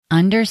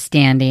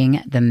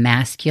Understanding the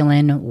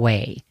Masculine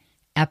Way,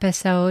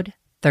 Episode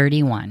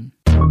 31.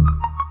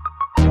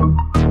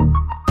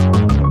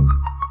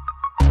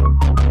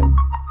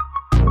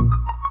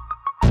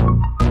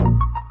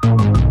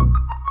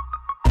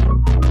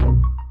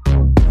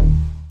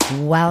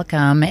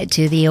 Welcome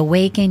to the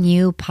Awaken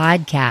You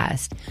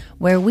podcast,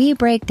 where we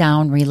break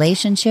down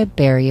relationship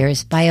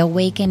barriers by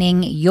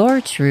awakening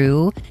your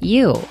true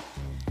you.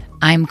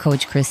 I'm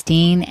Coach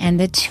Christine, and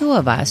the two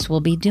of us will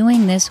be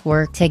doing this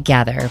work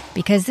together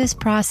because this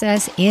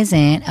process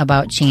isn't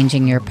about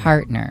changing your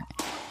partner.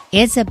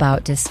 It's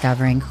about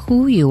discovering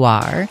who you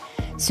are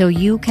so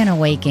you can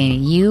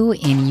awaken you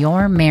in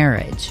your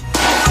marriage.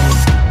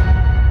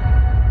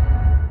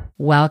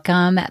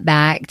 Welcome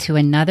back to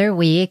another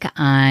week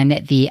on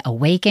the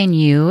Awaken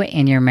You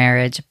in Your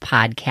Marriage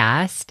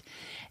podcast.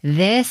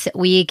 This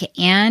week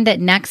and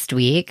next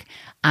week,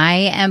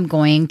 I am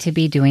going to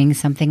be doing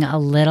something a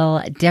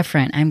little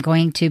different. I'm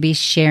going to be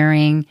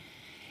sharing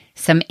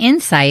some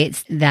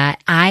insights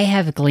that I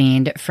have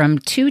gleaned from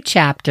 2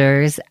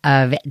 chapters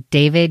of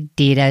David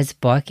Deida's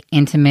book,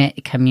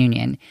 Intimate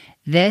Communion.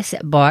 This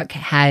book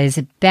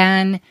has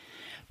been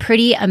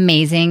pretty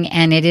amazing,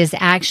 and it is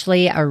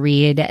actually a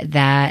read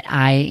that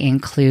I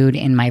include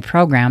in my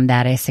program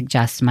that I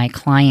suggest my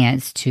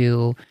clients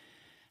to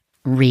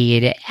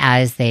read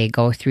as they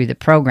go through the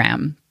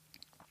program.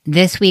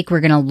 This week,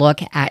 we're going to look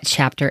at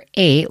Chapter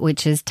 8,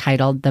 which is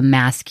titled The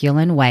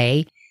Masculine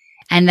Way,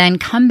 and then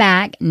come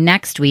back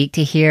next week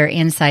to hear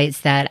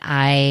insights that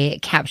I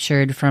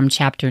captured from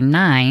Chapter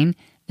 9,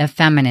 The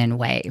Feminine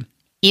Way.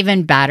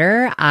 Even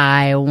better,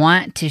 I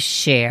want to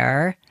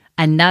share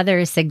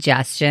another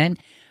suggestion,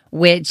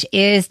 which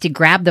is to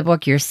grab the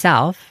book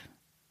yourself,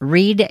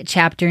 read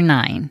Chapter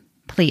 9.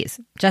 Please,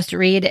 just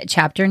read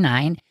Chapter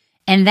 9.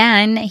 And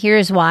then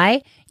here's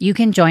why. You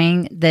can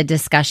join the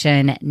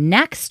discussion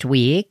next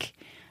week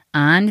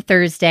on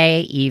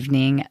Thursday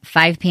evening,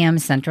 5 p.m.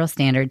 Central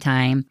Standard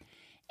Time,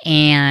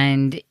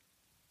 and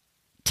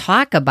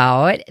talk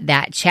about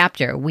that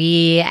chapter.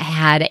 We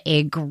had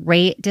a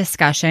great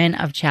discussion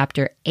of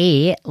Chapter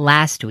 8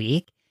 last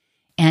week,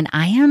 and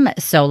I am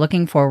so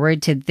looking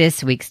forward to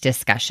this week's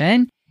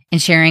discussion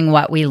and sharing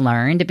what we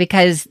learned,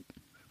 because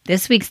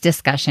this week's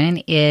discussion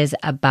is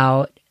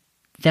about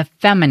the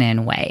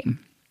feminine way.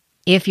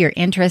 If you're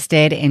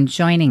interested in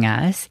joining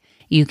us,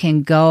 you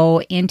can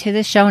go into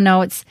the show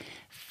notes,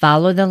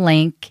 follow the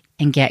link,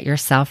 and get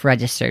yourself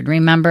registered.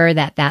 Remember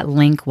that that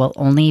link will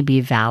only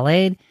be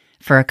valid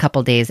for a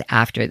couple days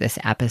after this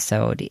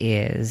episode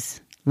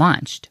is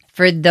launched.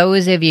 For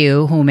those of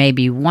you who may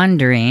be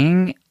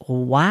wondering,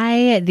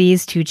 why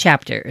these 2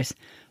 chapters?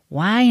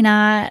 Why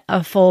not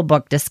a full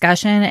book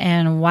discussion?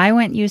 And why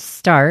wouldn't you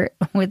start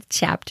with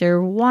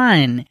Chapter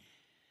 1?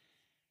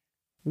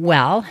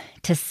 Well,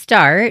 to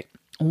start,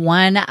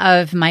 one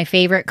of my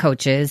favorite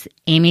coaches,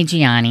 Amy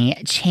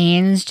Gianni,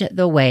 changed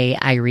the way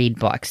I read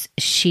books.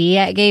 She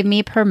gave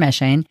me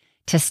permission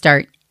to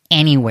start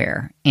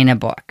anywhere in a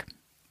book.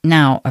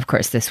 Now, of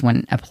course, this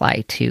wouldn't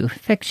apply to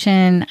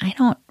fiction. I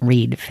don't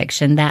read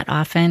fiction that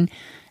often.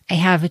 I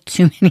have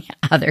too many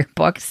other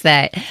books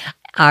that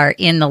are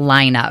in the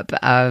lineup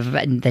of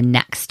the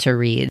next to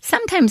read.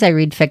 Sometimes I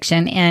read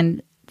fiction,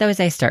 and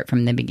those I start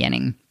from the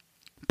beginning.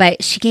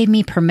 But she gave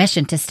me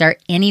permission to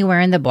start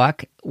anywhere in the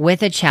book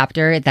with a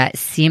chapter that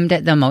seemed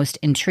the most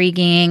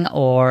intriguing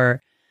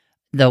or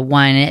the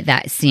one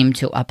that seemed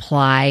to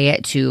apply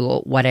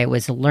to what I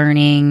was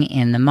learning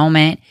in the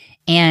moment,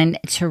 and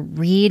to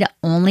read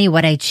only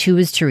what I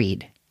choose to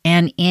read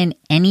and in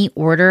any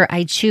order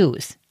I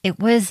choose. It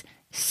was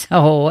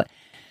so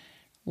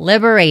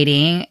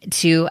liberating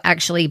to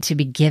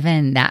be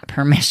given that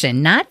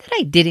permission. Not that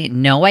I didn't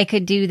know I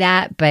could do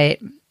that, but,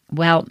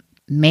 well,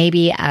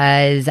 maybe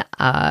as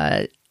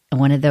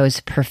one of those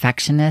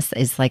perfectionists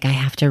is like, I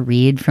have to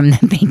read from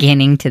the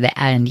beginning to the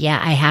end. Yeah,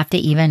 I have to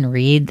even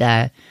read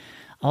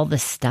all the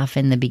stuff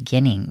in the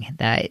beginning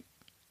that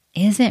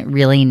isn't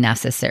really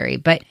necessary.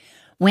 But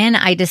when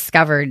I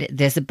discovered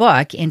this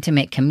book,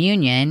 Intimate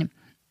Communion,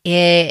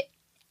 I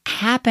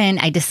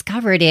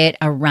discovered it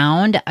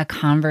around a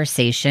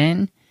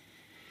conversation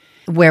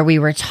where we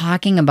were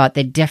talking about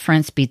the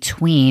difference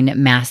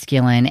between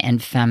masculine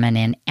and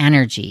feminine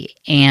energy.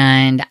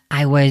 And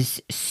I was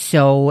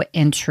so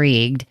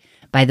intrigued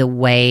by the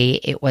way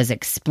it was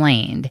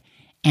explained.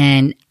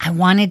 And I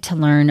wanted to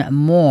learn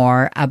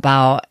more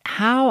about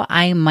how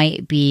I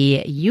might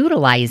be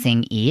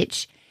utilizing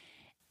each.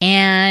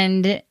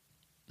 And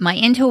my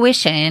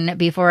intuition,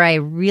 before I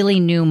really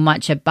knew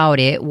much about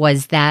it,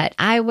 was that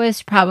I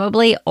was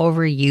probably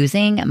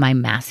overusing my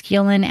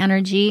masculine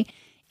energy.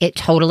 It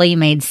totally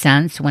made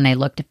sense when I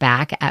looked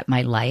back at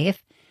my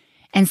life.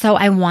 And so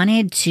I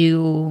wanted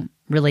to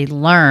really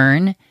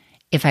learn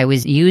if I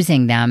was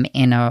using them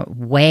in a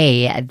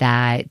way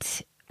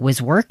that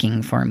was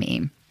working for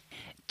me.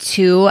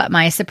 To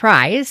my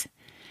surprise,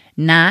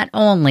 not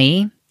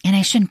only, and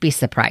I shouldn't be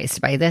surprised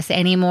by this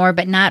anymore,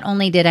 but not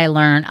only did I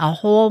learn a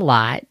whole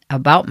lot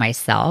about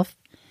myself,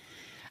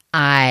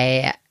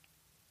 I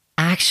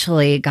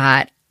actually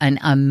got an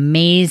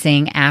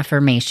amazing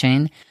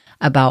affirmation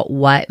about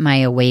what my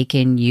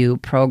Awaken You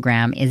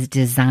program is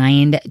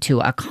designed to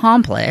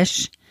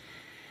accomplish.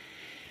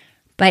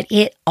 But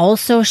it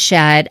also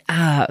shed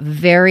a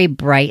very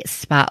bright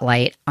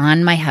spotlight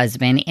on my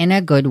husband in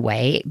a good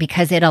way,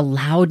 because it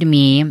allowed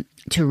me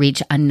to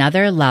reach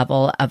another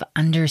level of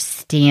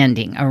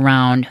understanding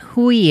around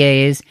who he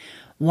is,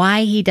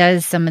 why he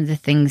does some of the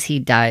things he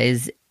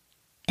does.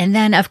 And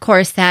then, of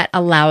course, that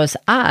allows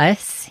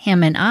us,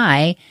 him and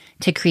I,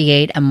 to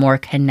create a more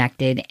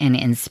connected and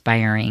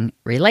inspiring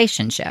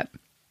relationship.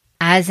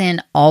 As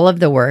in all of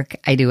the work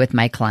I do with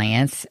my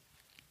clients,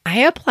 I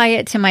apply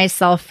it to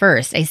myself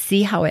first. I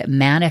see how it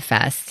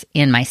manifests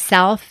in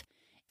myself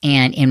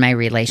and in my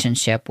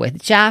relationship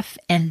with Jeff,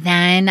 and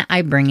then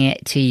I bring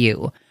it to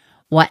you.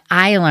 What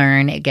I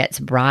learn, it gets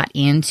brought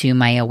into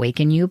my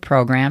Awaken You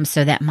program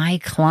so that my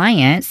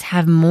clients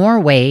have more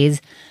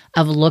ways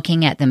of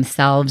looking at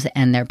themselves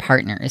and their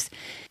partners.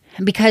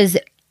 Because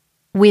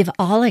we've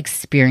all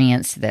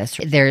experienced this.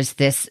 There's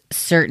this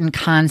certain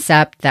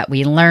concept that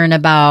we learn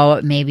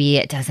about. Maybe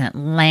it doesn't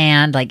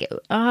land like,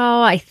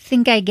 oh, I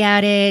think I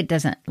get it. It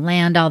doesn't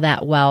land all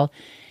that well.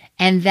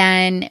 And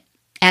then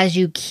as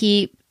you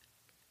keep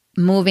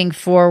moving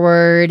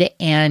forward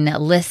and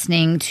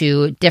listening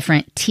to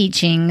different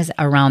teachings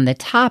around the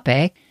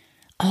topic,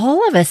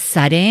 all of a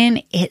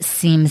sudden it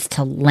seems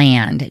to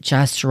land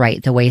just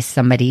right, the way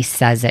somebody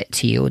says it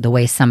to you, the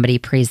way somebody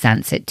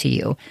presents it to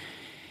you.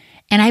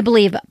 And I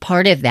believe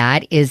part of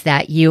that is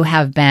that you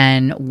have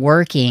been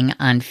working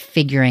on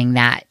figuring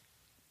that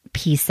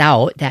piece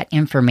out, that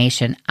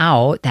information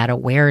out, that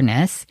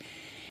awareness.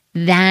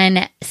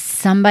 Then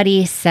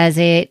somebody says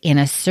it in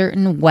a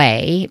certain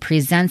way,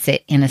 presents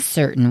it in a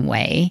certain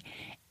way,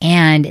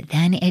 and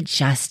then it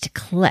just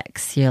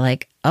clicks. You're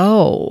like,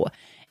 oh.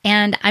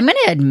 And I'm going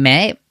to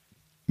admit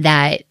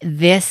that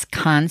this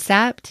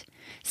concept,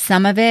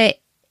 some of it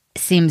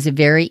seems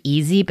very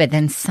easy, but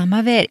then some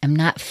of it, I'm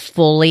not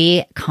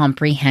fully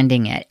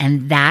comprehending it.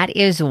 And that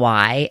is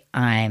why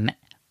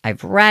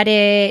I've read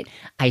it,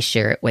 I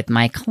share it with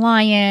my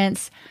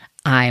clients,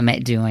 I'm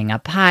doing a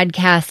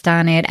podcast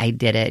on it, I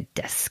did a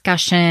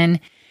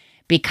discussion,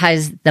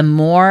 because the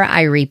more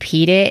I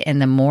repeat it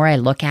and the more I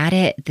look at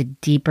it, the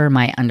deeper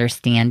my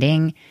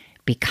understanding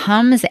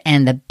becomes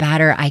and the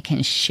better I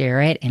can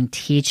share it and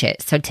teach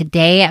it. So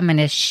today I'm going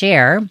to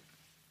share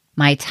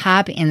my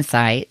top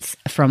insights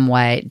from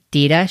what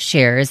Dita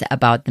shares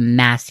about the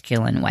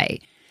masculine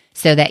way,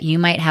 so that you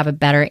might have a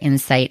better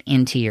insight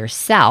into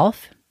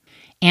yourself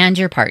and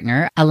your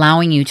partner,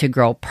 allowing you to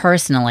grow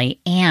personally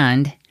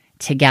and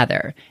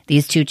together.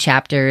 These 2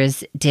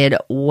 chapters did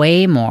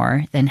way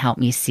more than help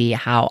me see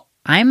how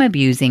I'm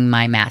abusing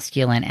my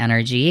masculine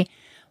energy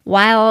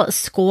while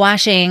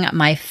squashing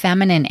my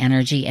feminine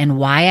energy and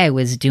why I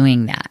was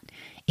doing that.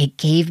 It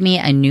gave me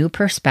a new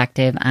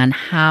perspective on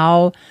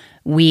how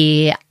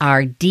we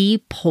are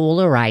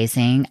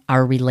depolarizing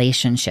our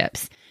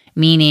relationships,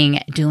 meaning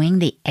doing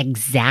the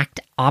exact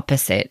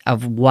opposite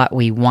of what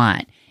we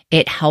want.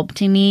 It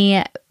helped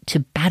me to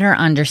better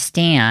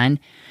understand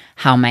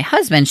how my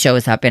husband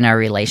shows up in our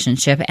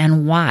relationship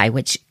and why,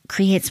 which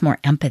creates more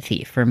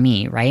empathy for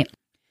me, right?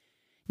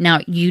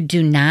 Now, you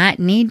do not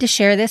need to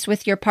share this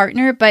with your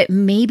partner, but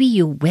maybe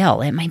you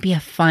will. It might be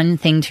a fun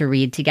thing to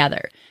read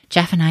together.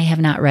 Jeff and I have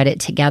not read it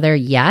together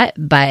yet,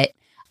 but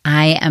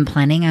I am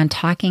planning on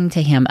talking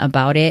to him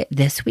about it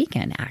this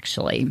weekend,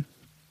 actually.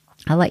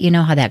 I'll let you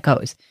know how that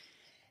goes.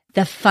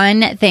 The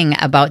fun thing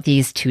about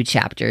these 2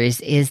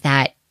 chapters is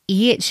that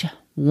each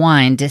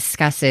one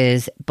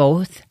discusses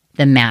both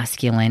the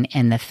masculine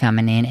and the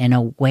feminine in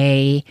a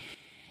way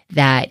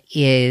that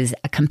is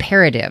a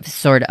comparative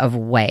sort of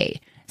way.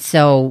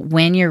 So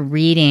when you're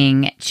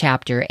reading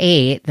chapter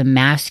 8, the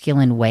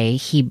masculine way,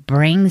 he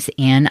brings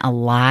in a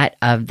lot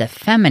of the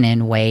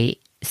feminine way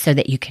so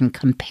that you can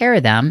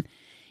compare them.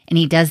 And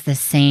he does the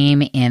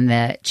same in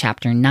the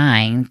chapter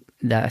 9,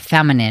 the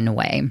feminine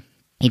way.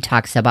 He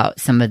talks about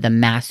some of the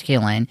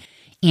masculine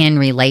in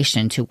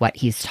relation to what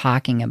he's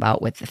talking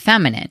about with the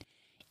feminine.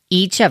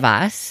 Each of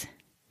us,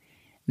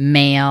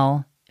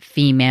 male,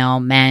 female,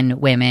 men,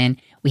 women,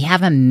 we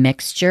have a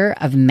mixture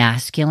of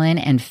masculine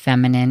and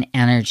feminine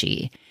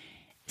energy.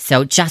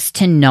 So just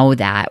to know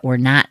that we're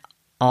not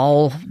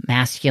all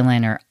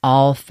masculine or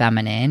all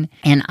feminine.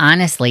 And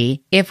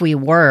honestly, if we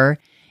were,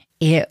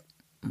 it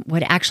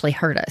would actually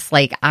hurt us.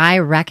 Like, I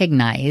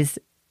recognize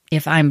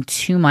if I'm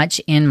too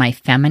much in my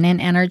feminine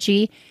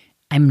energy,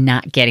 I'm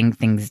not getting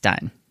things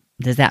done.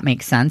 Does that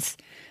make sense?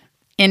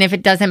 And if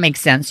it doesn't make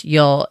sense,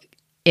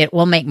 it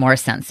will make more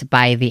sense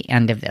by the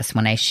end of this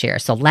when I share.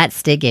 So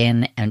let's dig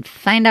in and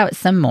find out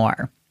some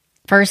more.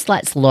 First,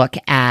 let's look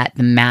at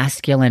the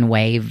masculine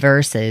way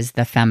versus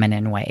the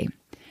feminine way.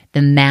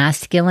 The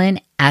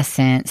masculine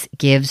essence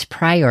gives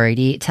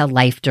priority to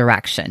life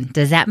direction.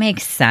 Does that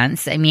make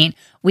sense? I mean,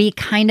 we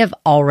kind of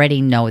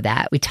already know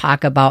that. We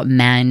talk about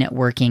men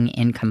working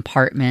in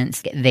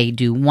compartments. They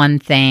do one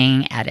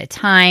thing at a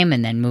time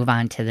and then move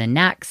on to the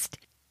next.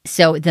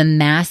 So the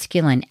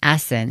masculine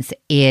essence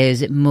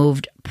is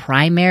moved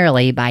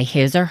primarily by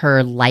his or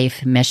her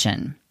life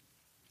mission.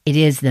 It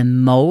is the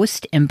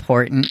most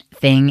important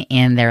thing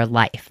in their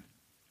life.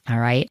 All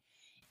right.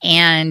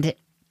 And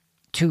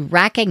to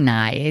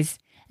recognize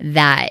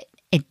that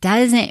it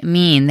doesn't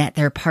mean that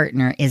their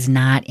partner is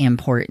not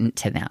important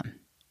to them.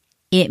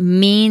 It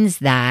means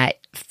that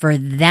for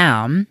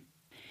them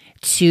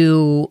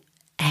to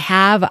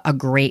have a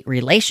great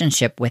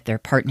relationship with their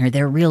partner,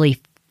 they're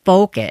really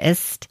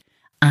focused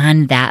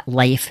on that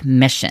life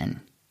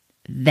mission.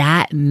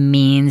 That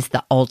means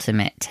the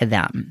ultimate to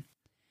them.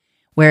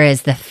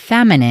 Whereas the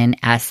feminine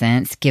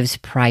essence gives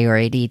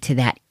priority to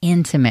that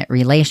intimate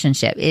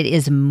relationship. It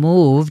is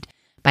moved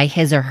by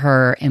his or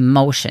her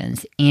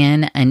emotions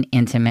in an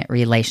intimate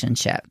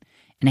relationship.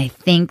 And I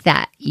think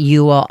that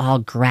you will all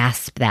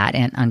grasp that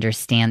and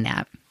understand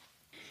that.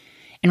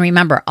 And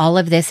remember, all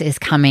of this is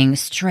coming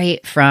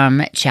straight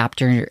from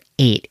chapter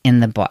 8 in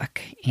the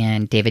book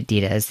in David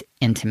Deida's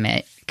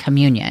Intimate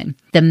Communion.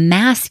 The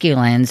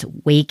masculine's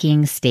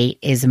waking state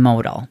is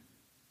modal.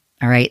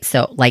 All right.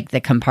 So like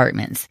the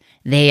compartments,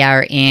 they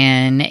are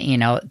in,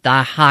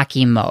 the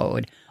hockey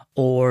mode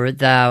or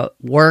the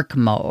work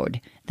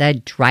mode, the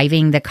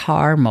driving the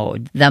car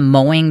mode, the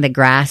mowing the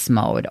grass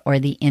mode, or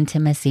the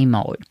intimacy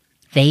mode.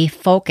 They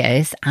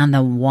focus on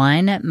the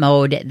one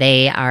mode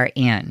they are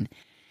in.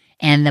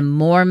 And the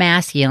more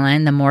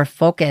masculine, the more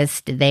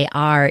focused they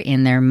are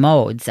in their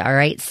modes. All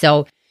right.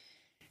 So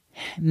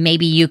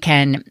maybe you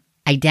can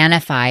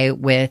identify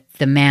with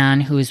the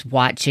man who's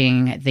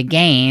watching the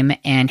game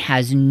and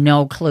has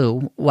no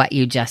clue what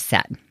you just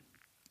said.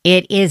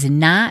 It is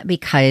not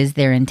because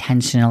they're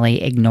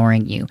intentionally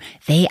ignoring you.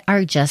 They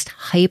are just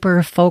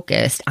hyper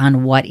focused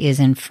on what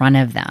is in front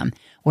of them.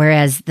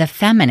 Whereas the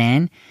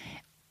feminine,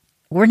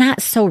 we're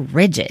not so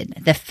rigid.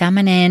 The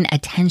feminine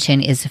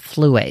attention is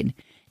fluid.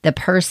 The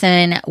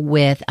person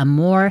with a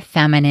more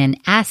feminine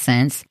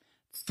essence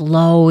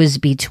flows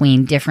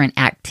between different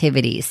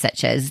activities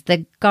such as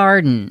the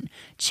garden,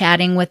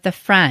 chatting with a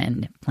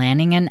friend,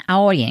 planning an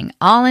outing,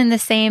 all in the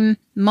same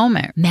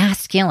moment.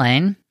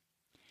 Masculine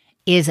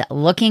is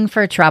looking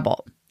for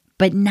trouble,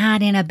 but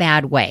not in a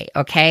bad way,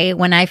 okay?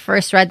 When I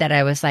first read that,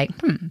 I was like,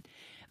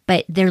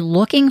 but they're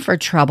looking for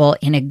trouble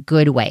in a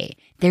good way.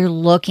 They're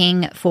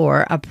looking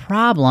for a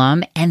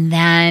problem, and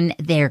then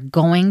they're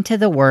going to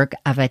the work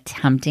of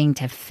attempting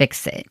to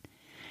fix it.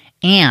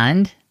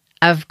 And,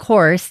 of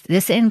course,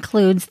 this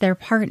includes their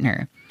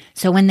partner.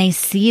 So when they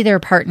see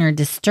their partner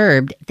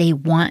disturbed, they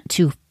want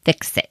to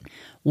fix it.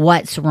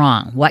 What's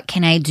wrong? What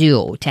can I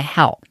do to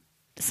help?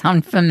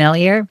 Sound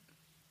familiar?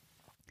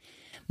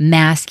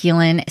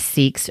 Masculine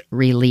seeks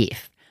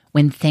relief.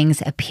 When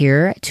things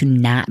appear to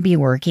not be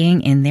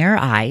working in their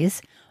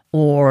eyes,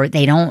 or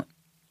they don't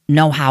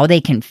know how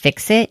they can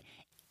fix it,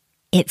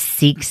 it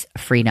seeks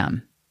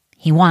freedom.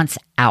 He wants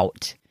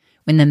out.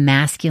 When the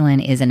masculine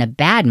is in a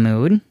bad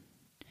mood,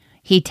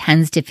 he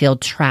tends to feel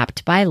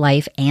trapped by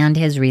life and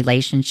his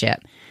relationship.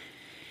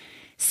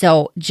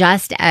 So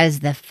just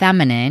as the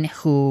feminine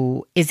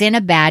who is in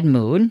a bad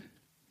mood,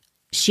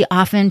 she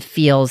often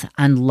feels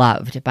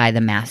unloved by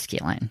the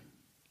masculine.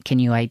 Can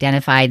you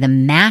identify? The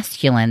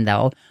masculine,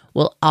 though,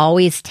 will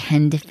always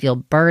tend to feel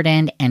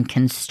burdened and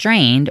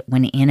constrained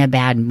when in a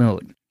bad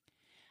mood.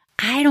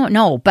 I don't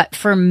know, but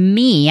for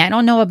me, I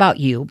don't know about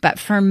you, but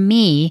for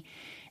me,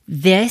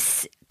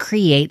 this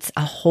creates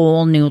a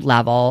whole new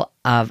level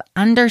of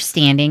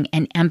understanding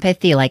and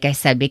empathy, like I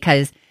said,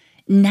 because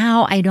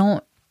now I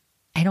don't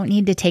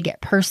need to take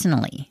it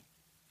personally.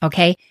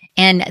 Okay.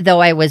 And though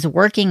I was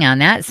working on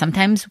that,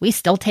 sometimes we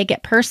still take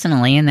it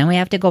personally and then we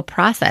have to go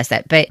process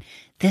it. But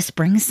this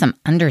brings some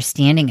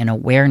understanding and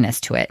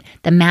awareness to it.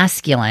 The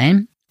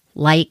masculine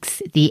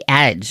likes the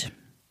edge.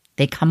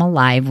 They come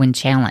alive when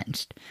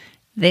challenged.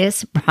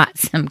 This brought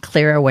some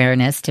clear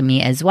awareness to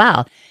me as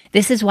well.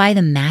 This is why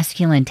the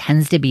masculine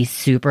tends to be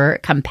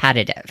super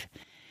competitive.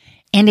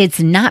 And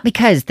it's not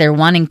because they're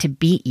wanting to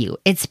beat you.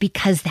 It's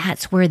because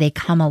that's where they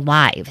come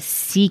alive,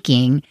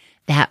 seeking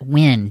that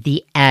win,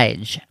 the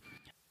edge.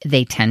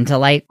 They tend to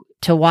like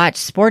to watch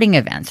sporting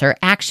events or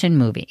action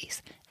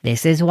movies.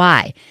 This is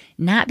why.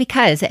 Not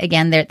because,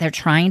 again, they're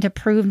trying to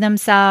prove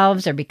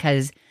themselves or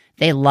because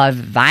they love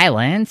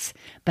violence,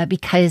 but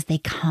because they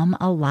come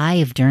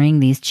alive during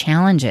these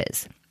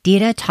challenges.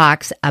 Deida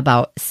talks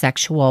about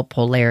sexual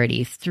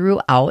polarity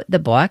throughout the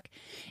book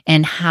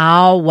and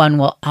how one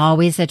will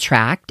always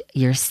attract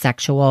your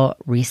sexual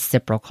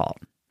reciprocal.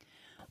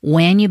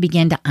 When you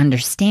begin to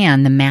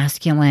understand the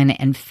masculine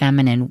and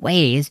feminine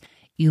ways,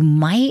 you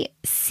might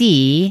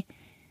see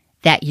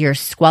that you're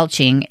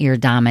squelching your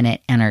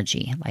dominant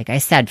energy. Like I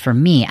said, for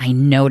me, I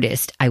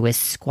noticed I was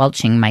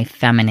squelching my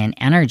feminine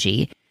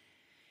energy.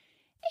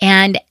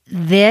 And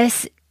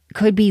this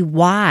could be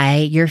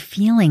why you're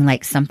feeling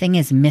like something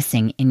is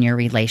missing in your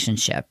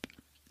relationship.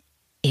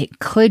 It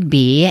could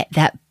be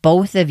that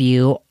both of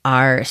you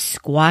are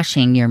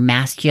squashing your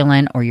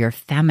masculine or your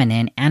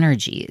feminine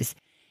energies.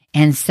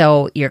 And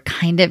so you're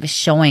kind of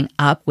showing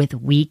up with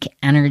weak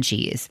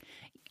energies,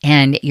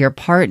 and your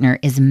partner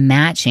is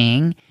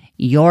matching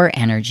your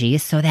energy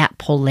so that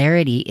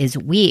polarity is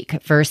weak,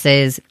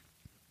 versus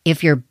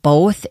if you're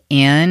both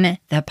in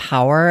the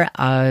power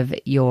of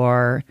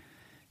your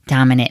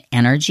dominant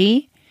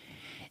energy,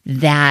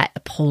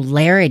 that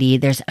polarity,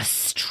 there's a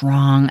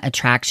strong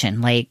attraction,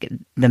 like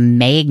the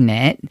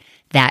magnet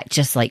that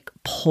just like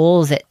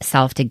pulls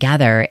itself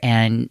together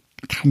and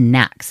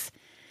connects.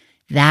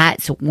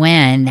 That's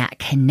when that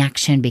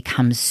connection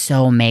becomes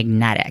so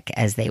magnetic,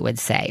 as they would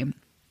say.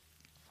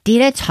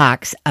 Dita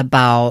talks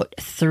about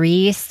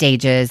 3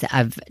 stages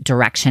of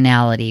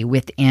directionality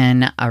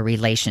within a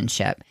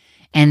relationship,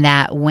 and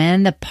that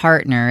when the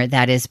partner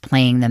that is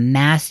playing the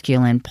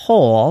masculine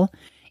pole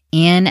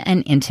in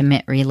an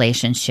intimate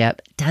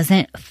relationship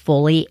doesn't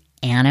fully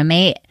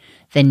animate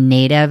the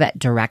native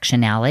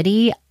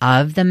directionality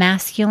of the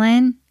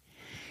masculine,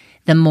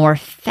 the more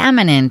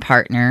feminine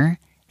partner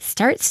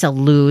starts to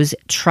lose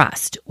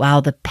trust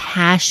while the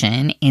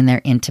passion in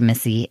their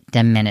intimacy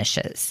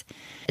diminishes.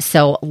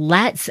 So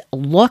let's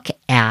look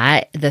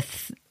at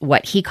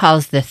what he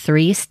calls the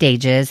 3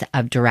 stages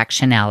of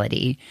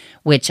directionality,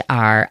 which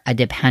are a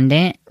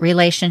dependent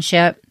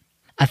relationship,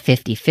 a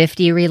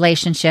 50-50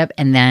 relationship,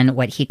 and then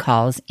what he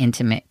calls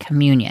intimate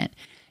communion.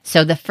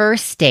 So the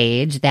first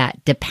stage,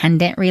 that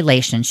dependent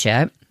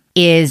relationship,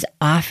 is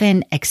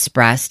often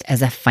expressed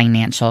as a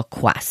financial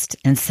quest.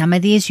 And some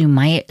of these you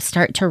might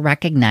start to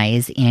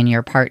recognize in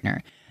your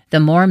partner. The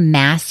more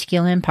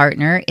masculine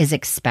partner is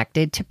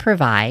expected to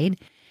provide,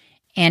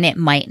 and it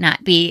might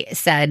not be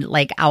said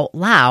like out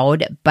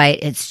loud,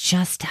 but it's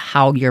just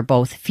how you're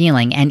both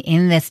feeling. And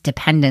in this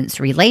dependence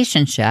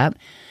relationship,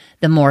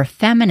 the more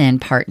feminine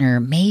partner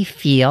may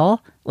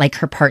feel like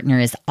her partner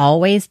is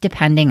always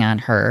depending on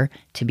her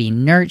to be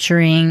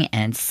nurturing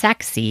and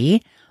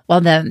sexy, while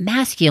the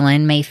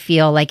masculine may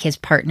feel like his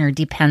partner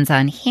depends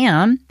on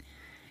him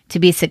to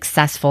be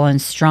successful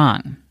and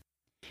strong.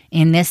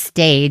 In this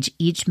stage,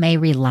 each may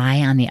rely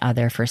on the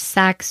other for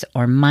sex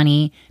or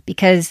money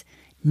because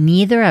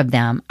neither of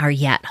them are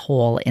yet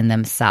whole in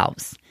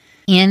themselves.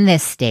 In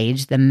this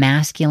stage, the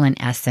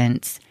masculine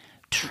essence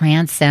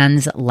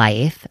transcends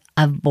life,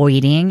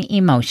 avoiding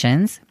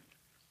emotions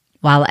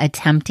while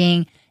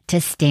attempting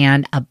to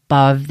stand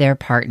above their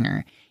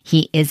partner.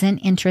 He isn't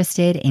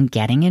interested in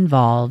getting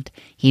involved.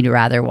 He'd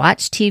rather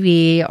watch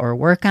TV or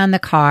work on the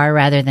car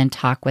rather than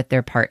talk with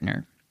their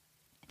partner.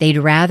 They'd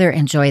rather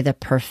enjoy the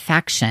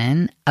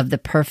perfection of the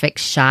perfect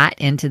shot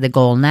into the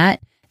goal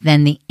net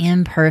than the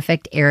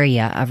imperfect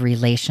area of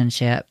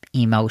relationship,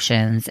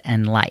 emotions,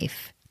 and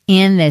life.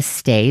 In this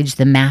stage,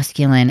 the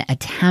masculine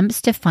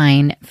attempts to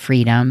find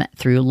freedom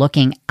through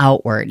looking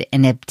outward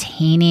and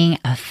obtaining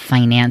a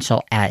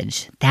financial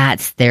edge.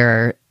 That's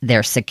their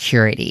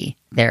security,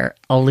 their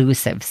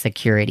elusive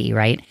security,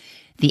 right?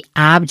 The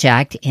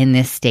object in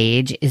this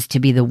stage is to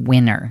be the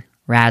winner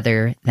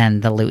rather than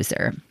the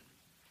loser.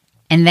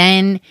 And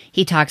then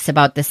he talks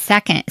about the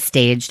second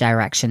stage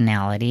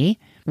directionality,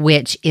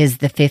 which is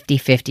the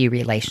 50-50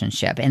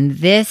 relationship. And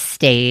this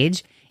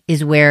stage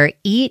is where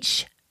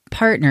each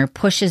partner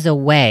pushes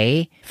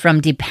away from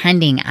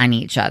depending on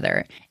each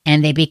other,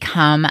 and they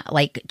become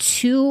like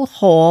 2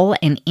 whole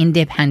and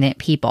independent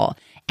people.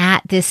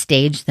 At this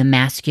stage, the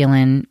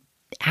masculine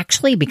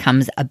actually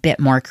becomes a bit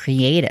more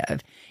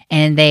creative,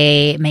 and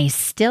they may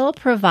still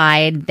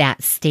provide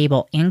that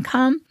stable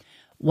income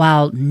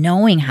while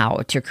knowing how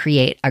to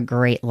create a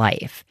great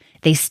life.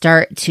 They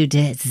start to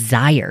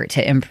desire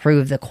to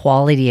improve the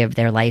quality of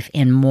their life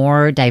in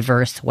more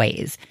diverse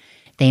ways.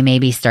 They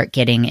maybe start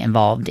getting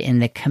involved in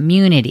the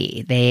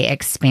community. They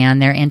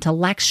expand their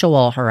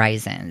intellectual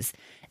horizons.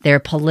 Their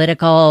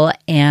political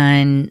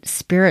and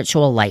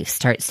spiritual life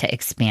starts to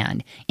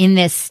expand. In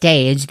this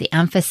stage, the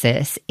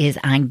emphasis is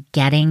on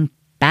getting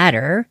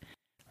better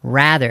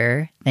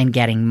rather than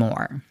getting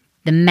more.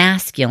 The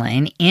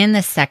masculine in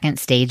the second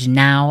stage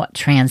now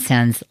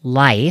transcends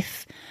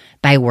life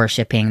by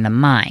worshiping the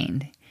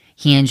mind.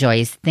 He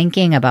enjoys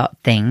thinking about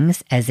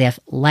things as if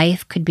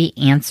life could be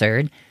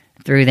answered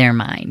through their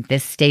mind.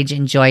 This stage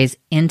enjoys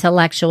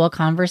intellectual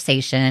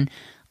conversation,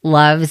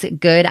 loves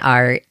good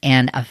art,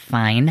 and a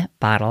fine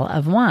bottle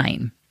of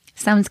wine.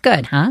 Sounds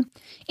good, huh?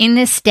 In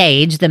this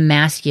stage, the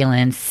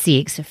masculine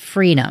seeks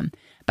freedom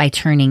by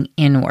turning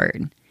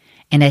inward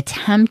and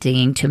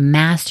attempting to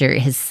master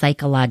his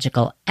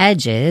psychological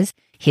edges,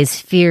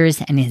 his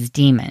fears, and his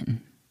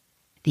demon.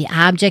 The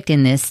object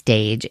in this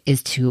stage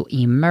is to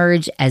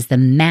emerge as the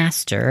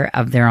master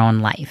of their own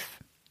life.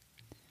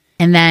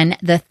 And then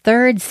the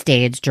third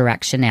stage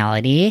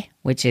directionality,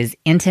 which is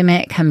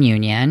intimate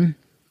communion.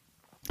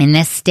 In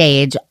this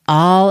stage,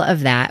 all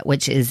of that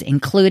which is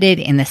included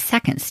in the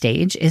second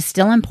stage is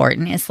still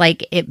important. It's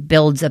like it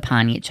builds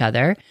upon each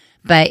other.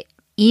 But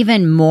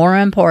even more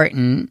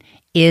important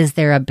is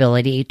their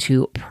ability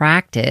to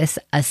practice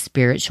a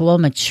spiritual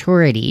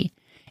maturity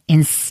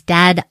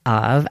instead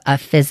of a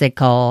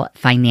physical,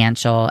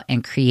 financial,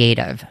 and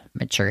creative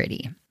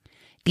maturity.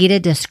 Dita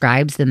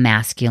describes the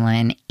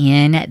masculine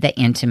in the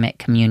intimate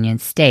communion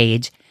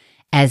stage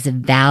as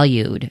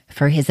valued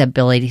for his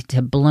ability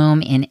to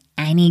bloom in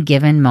any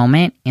given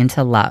moment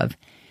into love,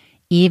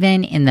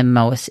 even in the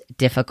most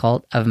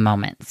difficult of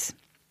moments.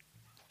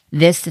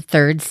 This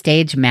third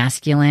stage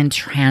masculine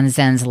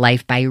transcends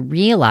life by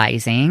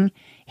realizing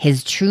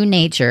his true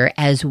nature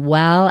as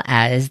well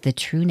as the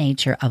true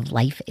nature of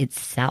life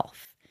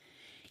itself.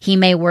 He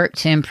may work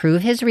to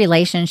improve his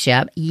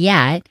relationship,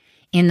 yet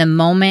in the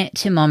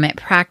moment-to-moment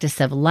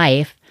practice of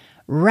life,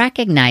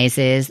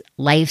 recognizes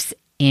life's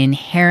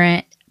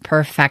inherent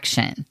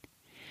perfection,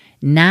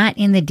 not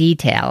in the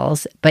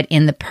details, but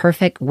in the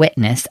perfect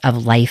witness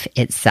of life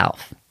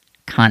itself,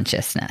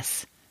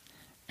 consciousness.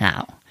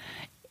 Now,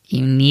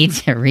 you need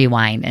to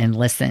rewind and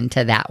listen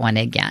to that one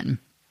again.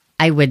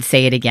 I would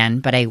say it again,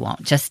 but I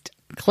won't. Just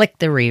click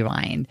the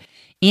rewind.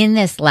 In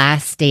this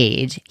last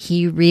stage,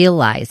 he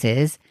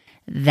realizes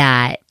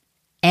that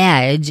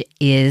edge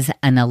is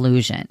an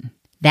illusion,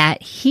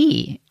 that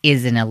he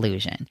is an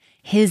illusion.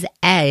 His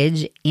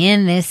edge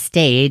in this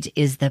stage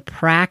is the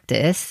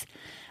practice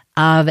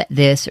of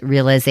this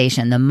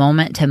realization, the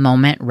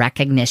moment-to-moment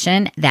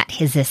recognition that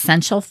his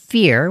essential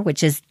fear,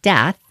 which is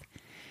death,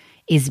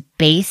 is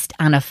based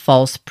on a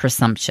false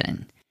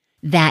presumption,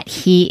 that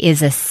he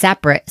is a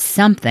separate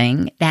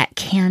something that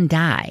can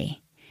die.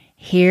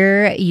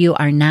 Here you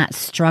are not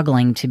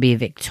struggling to be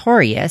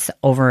victorious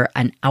over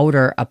an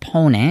outer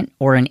opponent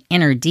or an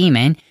inner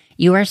demon.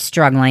 You are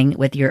struggling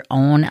with your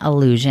own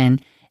illusion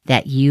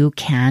that you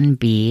can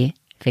be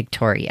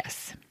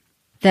victorious.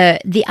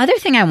 The other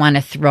thing I want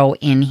to throw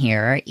in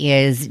here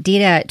is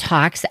Dita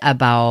talks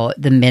about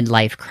the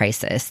midlife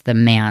crisis, the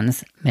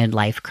man's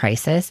midlife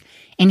crisis,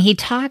 and he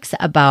talks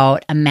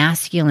about a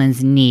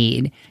masculine's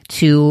need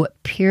to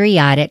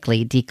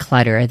periodically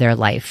declutter their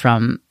life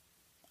from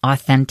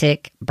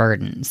authentic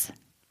burdens.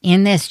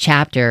 In this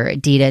chapter,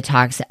 Dita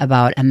talks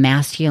about a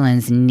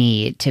masculine's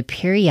need to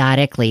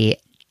periodically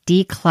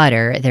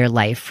declutter their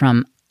life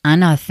from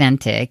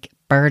unauthentic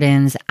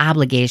burdens,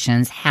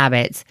 obligations,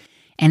 habits,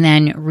 and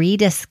then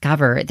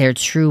rediscover their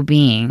true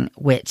being,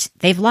 which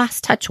they've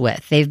lost touch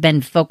with. They've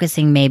been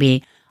focusing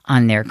maybe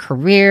on their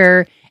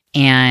career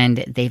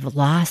and they've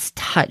lost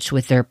touch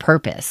with their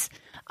purpose.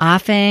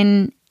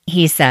 Often,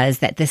 he says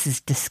that this is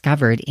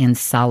discovered in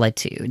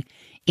solitude.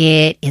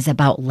 It is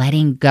about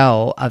letting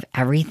go of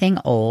everything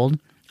old,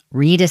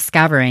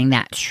 rediscovering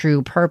that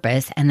true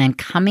purpose, and then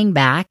coming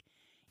back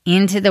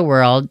into the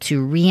world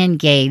to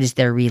re-engage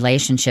their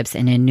relationships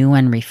in a new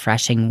and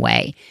refreshing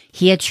way.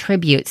 He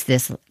attributes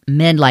this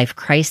midlife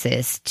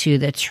crisis to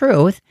the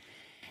truth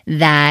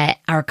that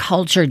our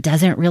culture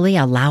doesn't really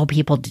allow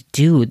people to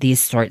do these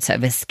sorts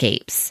of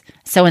escapes.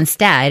 So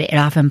instead, it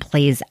often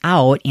plays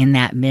out in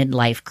that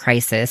midlife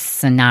crisis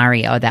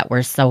scenario that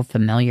we're so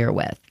familiar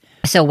with.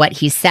 So what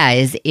he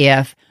says,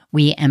 if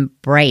we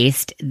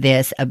embraced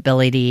this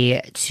ability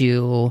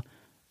to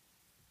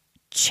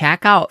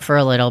check out for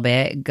a little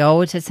bit,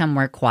 go to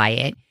somewhere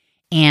quiet,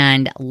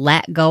 and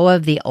let go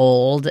of the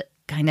old,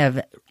 kind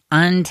of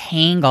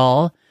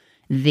untangle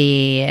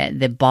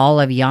the ball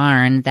of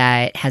yarn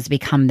that has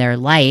become their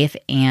life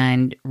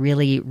and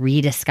really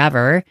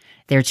rediscover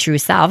their true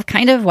self,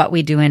 kind of what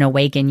we do in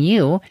Awaken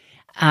You,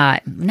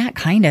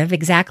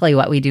 exactly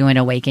what we do in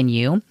Awaken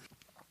You.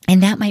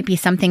 And that might be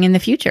something in the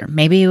future.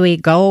 Maybe we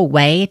go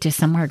away to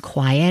somewhere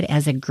quiet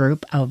as a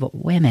group of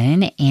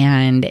women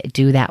and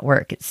do that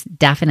work. It's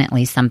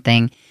definitely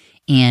something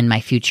in my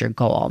future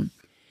goal.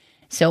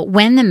 So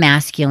when the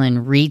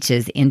masculine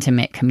reaches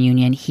intimate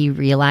communion, he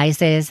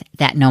realizes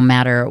that no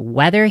matter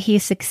whether he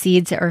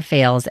succeeds or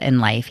fails in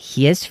life,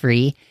 he is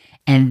free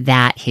and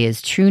that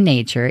his true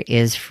nature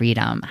is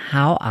freedom.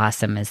 How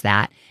awesome is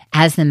that?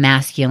 As the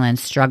masculine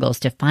struggles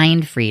to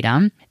find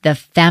freedom, the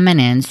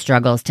feminine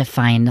struggles to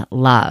find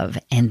love.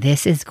 And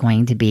this is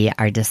going to be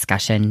our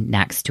discussion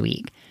next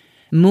week.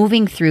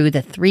 Moving through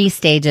the 3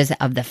 stages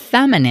of the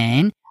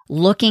feminine,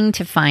 looking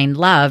to find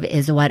love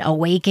is what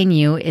Awaken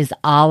You is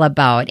all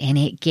about. And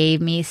it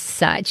gave me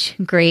such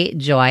great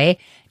joy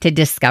to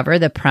discover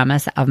the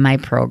premise of my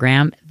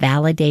program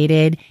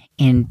validated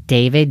in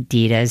David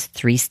Dita's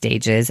 3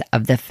 stages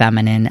of the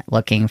feminine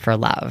looking for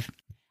love.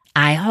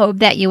 I hope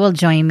that you will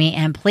join me,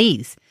 and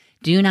please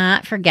do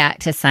not forget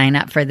to sign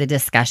up for the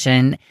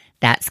discussion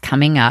that's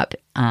coming up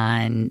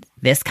on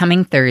this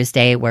coming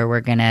Thursday, where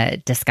we're going to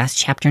discuss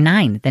Chapter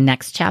 9, the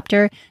next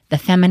chapter, The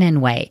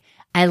Feminine Way.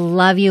 I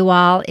love you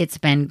all. It's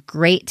been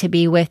great to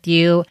be with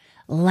you.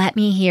 Let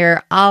me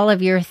hear all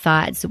of your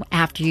thoughts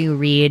after you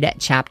read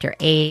Chapter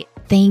 8.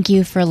 Thank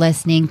you for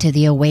listening to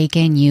the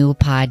Awaken You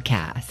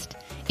podcast.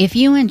 If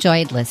you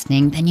enjoyed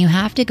listening, then you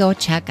have to go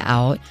check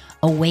out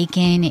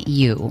Awaken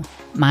You,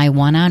 my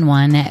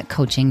one-on-one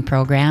coaching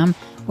program,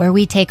 where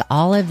we take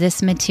all of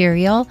this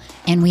material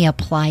and we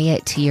apply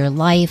it to your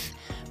life,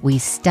 we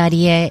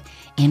study it,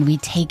 and we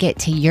take it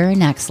to your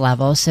next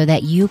level so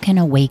that you can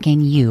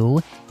awaken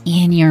you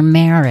in your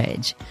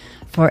marriage.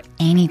 For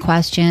any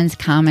questions,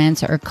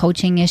 comments, or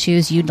coaching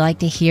issues you'd like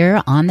to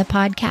hear on the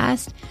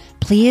podcast,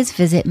 please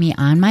visit me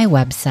on my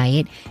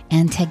website,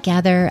 and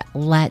together,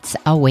 let's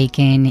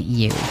awaken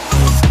you.